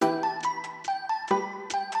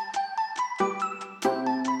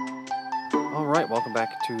welcome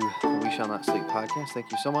back to the We Shall Not Sleep podcast.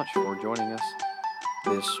 Thank you so much for joining us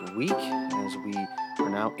this week as we are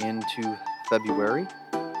now into February.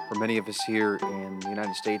 For many of us here in the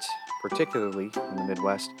United States, particularly in the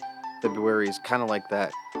Midwest, February is kind of like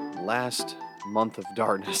that last month of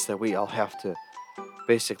darkness that we all have to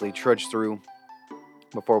basically trudge through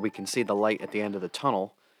before we can see the light at the end of the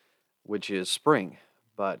tunnel, which is spring.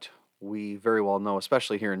 But we very well know,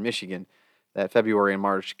 especially here in Michigan, that February and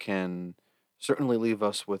March can certainly leave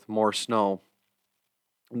us with more snow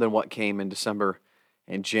than what came in December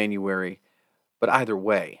and January. But either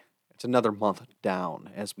way, it's another month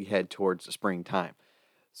down as we head towards the springtime.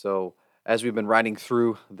 So, as we've been riding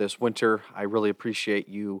through this winter, I really appreciate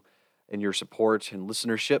you and your support and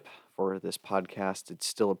listenership for this podcast. It's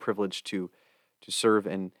still a privilege to serve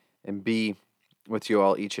and be with you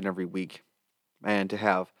all each and every week, and to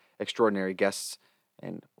have extraordinary guests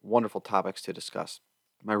and wonderful topics to discuss.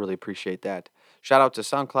 I really appreciate that. Shout out to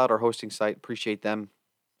SoundCloud, our hosting site. Appreciate them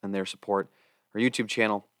and their support. Our YouTube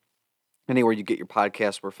channel, anywhere you get your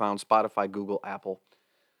podcasts, we're found. Spotify, Google, Apple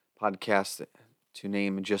Podcasts, to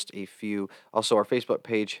name just a few. Also, our Facebook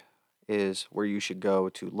page is where you should go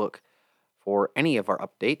to look for any of our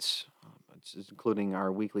updates, including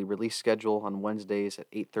our weekly release schedule on Wednesdays at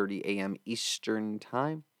 8:30 a.m. Eastern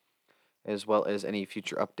Time, as well as any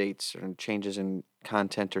future updates and changes in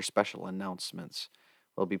content or special announcements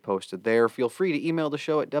will be posted there. Feel free to email the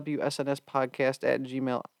show at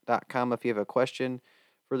wsnspodcast@gmail.com if you have a question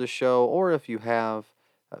for the show, or if you have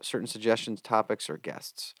certain suggestions, topics, or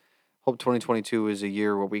guests. Hope 2022 is a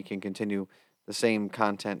year where we can continue the same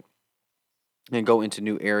content and go into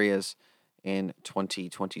new areas in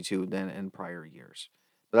 2022 than in prior years.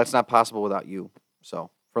 But that's not possible without you.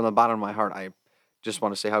 So from the bottom of my heart, I just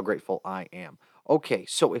want to say how grateful I am. Okay,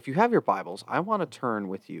 so if you have your Bibles, I want to turn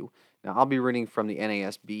with you. Now, I'll be reading from the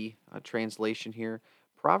NASB translation here.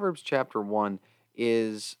 Proverbs chapter 1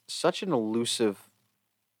 is such an elusive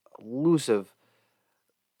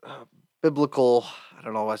uh, biblical, I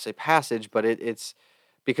don't know what I say, passage, but it's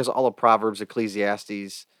because all of Proverbs,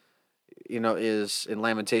 Ecclesiastes, is in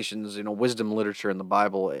Lamentations, wisdom literature in the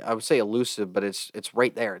Bible. I would say elusive, but it's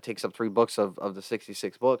right there. It takes up 3 books of the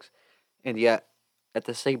 66 books. And yet, at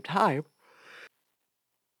the same time,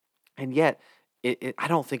 and yet, I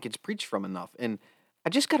don't think it's preached from enough. And I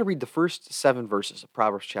just got to read the first 7 verses of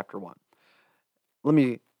Proverbs chapter 1. Let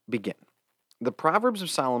me begin. The Proverbs of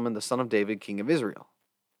Solomon, the son of David, king of Israel.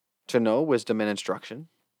 To know wisdom and instruction,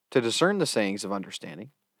 to discern the sayings of understanding,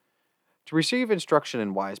 to receive instruction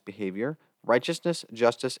in wise behavior, righteousness,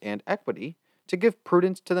 justice, and equity, to give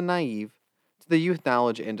prudence to the naive, to the youth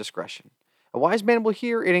knowledge and discretion. A wise man will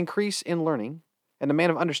hear and increase in learning, and a man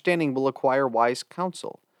of understanding will acquire wise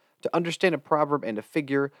counsel. To understand a proverb and a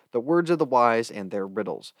figure, the words of the wise and their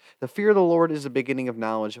riddles. The fear of the Lord is the beginning of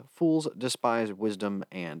knowledge. Fools despise wisdom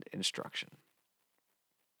and instruction.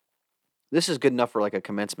 This is good enough for like a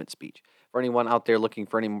commencement speech. For anyone out there looking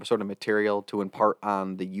for any sort of material to impart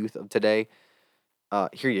on the youth of today,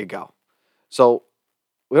 here you go. So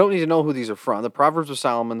we don't need to know who these are from. The Proverbs of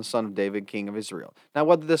Solomon, the son of David, king of Israel. Now,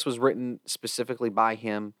 whether this was written specifically by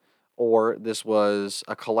him or this was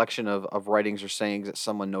a collection of writings or sayings that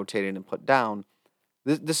someone notated and put down,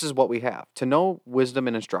 this is what we have. To know wisdom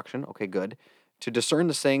and instruction, okay, good. To discern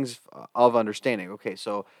the sayings of understanding, okay,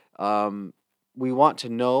 so we want to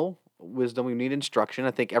know wisdom, we need instruction.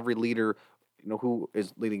 I think every leader, who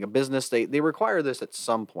is leading a business, they require this at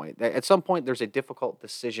some point. At some point, there's a difficult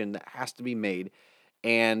decision that has to be made,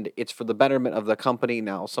 and it's for the betterment of the company.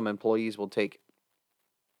 Now, some employees will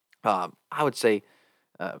I would say,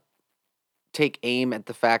 uh, take aim at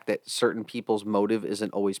the fact that certain people's motive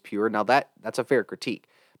isn't always pure. Now, that's a fair critique,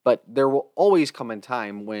 but there will always come a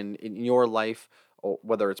time when in your life, or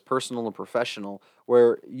whether it's personal or professional,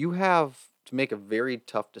 where you have to make a very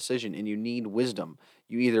tough decision and you need wisdom.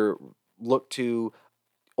 You either look to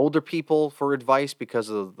older people for advice because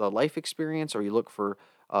of the life experience, or you look for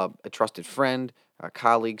a trusted friend, a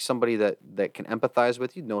colleague, somebody that can empathize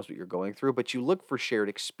with you, knows what you're going through, but you look for shared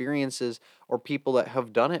experiences or people that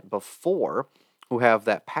have done it before, who have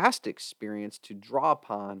that past experience to draw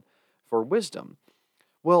upon for wisdom.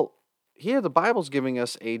 Well, here the Bible's giving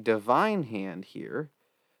us a divine hand here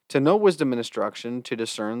to know wisdom and instruction, to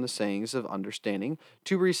discern the sayings of understanding,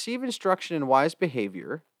 to receive instruction in wise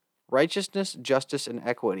behavior, righteousness, justice, and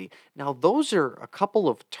equity. Now, those are a couple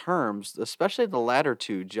of terms, especially the latter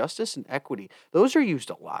two, justice and equity. Those are used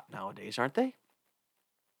a lot nowadays, aren't they?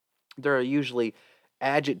 There are usually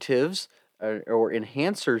adjectives or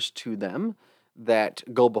enhancers to them that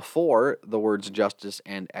go before the words justice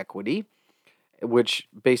and equity. which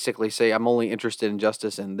basically say I'm only interested in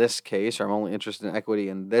justice in this case, or I'm only interested in equity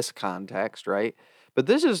in this context, right? But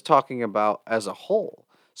this is talking about as a whole.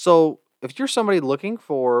 So if you're somebody looking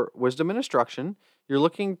for wisdom and instruction, you're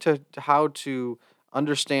looking to how to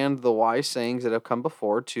understand the wise sayings that have come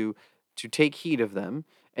before, to take heed of them,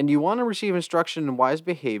 and you want to receive instruction in wise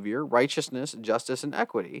behavior, righteousness, justice, and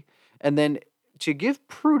equity, and then to give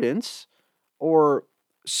prudence or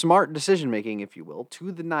smart decision making, if you will,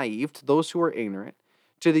 to the naive, to those who are ignorant,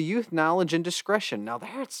 to the youth, knowledge and discretion. Now,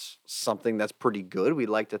 that's something that's pretty good. We'd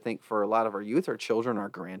like to think for a lot of our youth, our children, our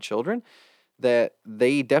grandchildren, that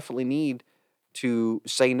they definitely need to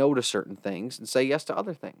say no to certain things and say yes to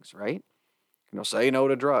other things, right? Say no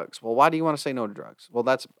to drugs. Well, why do you want to say no to drugs? Well,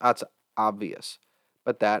 that's obvious,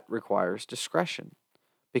 but that requires discretion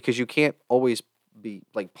because you can't always be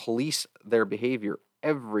like police their behavior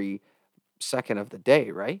every second of the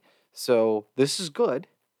day, right? So this is good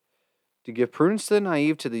to give prudence to the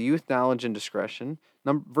naive, to the youth, knowledge and discretion.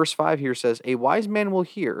 Verse 5 here says, a wise man will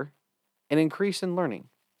hear and increase in learning,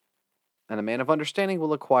 and a man of understanding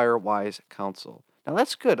will acquire wise counsel. Now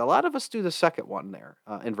that's good. A lot of us do the second one there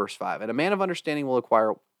in verse 5. And a man of understanding will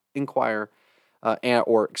acquire. You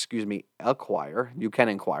can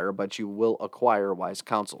inquire, but you will acquire wise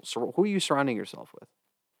counsel. So who are you surrounding yourself with?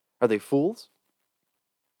 Are they fools?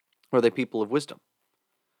 Or are they people of wisdom?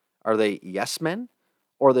 Are they yes men?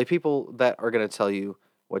 Or are they people that are going to tell you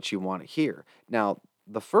what you want to hear? Now,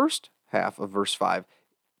 the first half of verse 5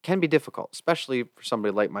 can be difficult, especially for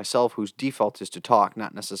somebody like myself whose default is to talk,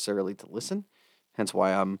 not necessarily to listen. Hence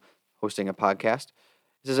why I'm hosting a podcast.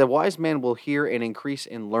 It says, a wise man will hear and increase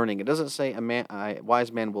in learning. It doesn't say a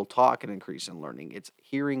wise man will talk and increase in learning. It's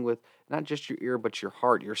hearing with not just your ear, but your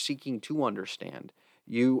heart. You're seeking to understand.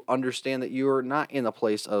 You understand that you are not in a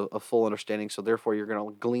place of full understanding, so therefore you're going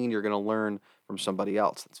to glean, you're going to learn from somebody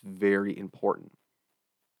else. That's very important.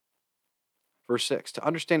 Verse 6, to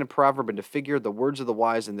understand a proverb and to figure the words of the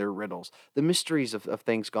wise and their riddles, the mysteries of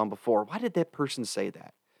things gone before. Why did that person say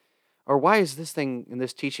that? Or why has this thing and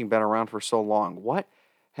this teaching been around for so long? What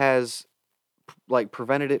has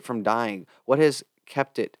prevented it from dying? What has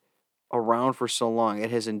kept it around for so long? It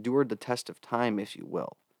has endured the test of time, if you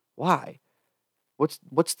will. Why?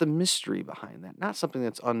 What's the mystery behind that? Not something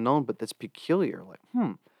that's unknown, but that's peculiar.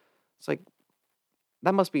 It's like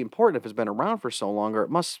that must be important if it's been around for so long, or it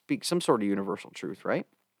must speak some sort of universal truth, right?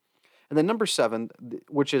 And then number 7,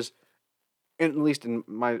 which is, at least in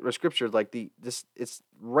my scripture, it's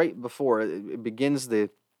right before it begins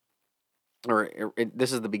this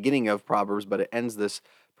is the beginning of Proverbs, but it ends this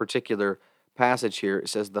particular passage here. It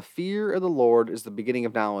says, the fear of the Lord is the beginning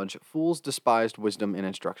of knowledge. Fools despised wisdom and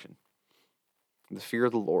instruction. The fear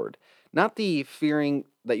of the Lord. Not the fearing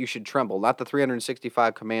that you should tremble, not the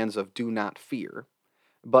 365 commands of do not fear,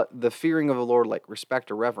 but the fearing of the Lord, like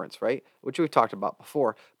respect or reverence, right? Which we've talked about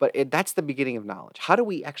before. But that's the beginning of knowledge. How do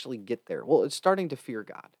we actually get there? Well, it's starting to fear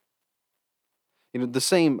God. The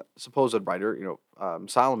same supposed writer,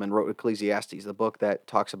 Solomon wrote Ecclesiastes, the book that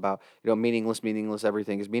talks about, meaningless,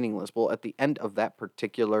 everything is meaningless. Well, at the end of that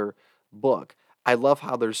particular book, I love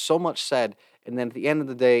how there's so much said, and then at the end of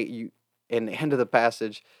the day, in the end of the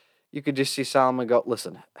passage, you could just see Solomon go,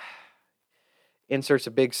 listen, inserts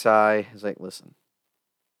a big sigh. He's like, listen,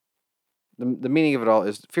 the meaning of it all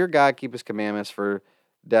is fear God, keep his commandments, for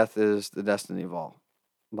death is the destiny of all.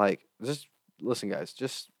 Like, just listen, guys,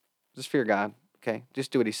 just fear God. Okay,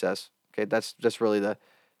 just do what he says. Okay, that's just really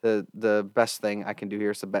the best thing I can do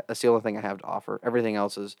here. That's the only thing I have to offer. Everything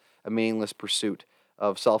else is a meaningless pursuit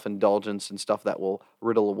of self-indulgence and stuff that will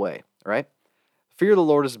riddle away. All right? Fear of the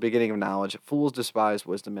Lord is the beginning of knowledge. Fools despise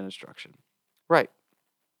wisdom and instruction. Right.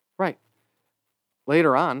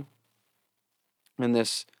 Later on in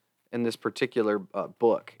this particular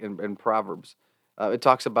book in Proverbs, it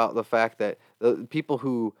talks about the fact that the people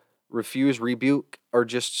who refuse rebuke are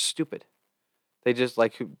just stupid. They just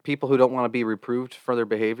people who don't want to be reproved for their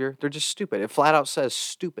behavior. They're just stupid. It flat out says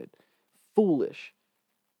stupid, foolish.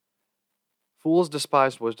 Fools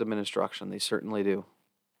despise wisdom and instruction. They certainly do.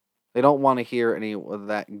 They don't want to hear any of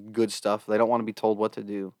that good stuff. They don't want to be told what to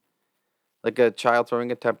do. Like a child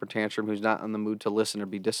throwing a temper tantrum who's not in the mood to listen or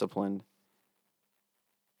be disciplined.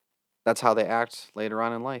 That's how they act later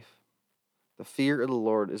on in life. The fear of the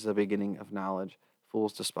Lord is the beginning of knowledge.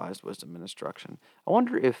 Fools despise wisdom and instruction. I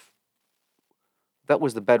wonder if that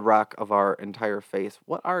was the bedrock of our entire faith,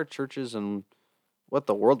 what our churches and what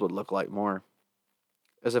the world would look like more.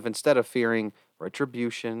 As if instead of fearing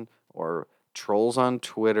retribution or trolls on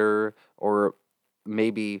Twitter or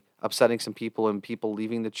maybe upsetting some people and people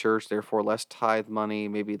leaving the church, therefore less tithe money,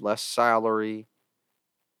 maybe less salary,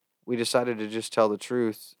 we decided to just tell the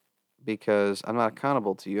truth because I'm not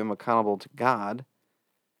accountable to you. I'm accountable to God.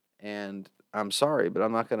 And I'm sorry, but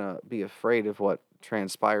I'm not going to be afraid of what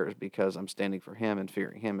transpires because I'm standing for Him and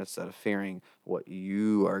fearing Him instead of fearing what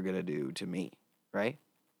you are going to do to me, right?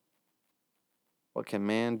 What can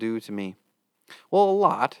man do to me? Well, a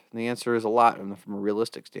lot. And the answer is a lot from a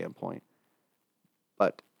realistic standpoint.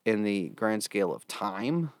 But in the grand scale of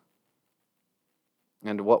time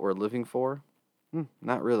and what we're living for,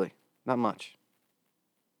 not really. Not much.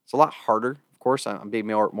 It's a lot harder. Of course, I'm being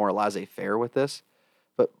more laissez-faire with this.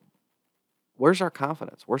 But where's our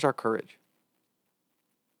confidence? Where's our courage?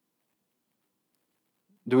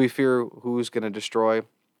 Do we fear who's going to destroy?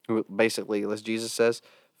 Who basically, as Jesus says,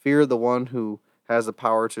 fear the one who has the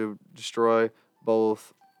power to destroy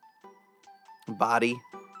both body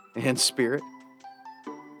and spirit?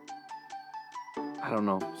 I don't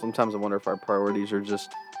know. Sometimes I wonder if our priorities are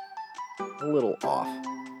just a little off.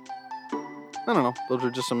 I don't know. Those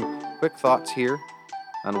are just some quick thoughts here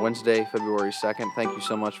on Wednesday, February 2nd. Thank you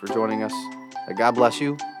so much for joining us. May God bless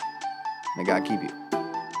you. May God keep you.